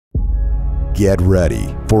Get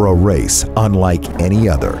ready for a race unlike any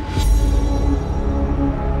other.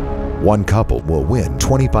 One couple will win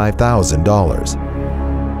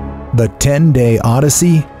 $25,000. The 10-day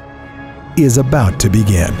odyssey is about to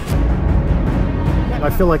begin.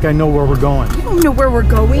 I feel like I know where we're going. You don't know where we're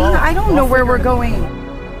going? I don't know where we're going.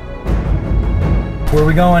 Where are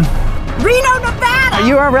we going? Reno, Nevada! Are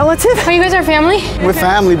you our relative? Are you guys our family? We're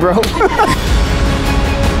family, bro.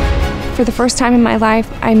 For the first time in my life,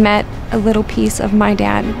 I met a little piece of my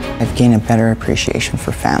dad. I've gained a better appreciation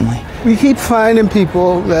for family. We keep finding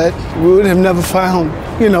people that we would have never found,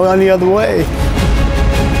 any other way.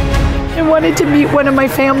 I wanted to meet one of my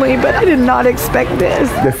family, but I did not expect this.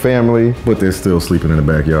 They're family, but they're still sleeping in the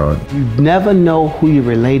backyard. You never know who you're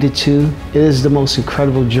related to. It is the most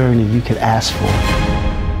incredible journey you could ask for.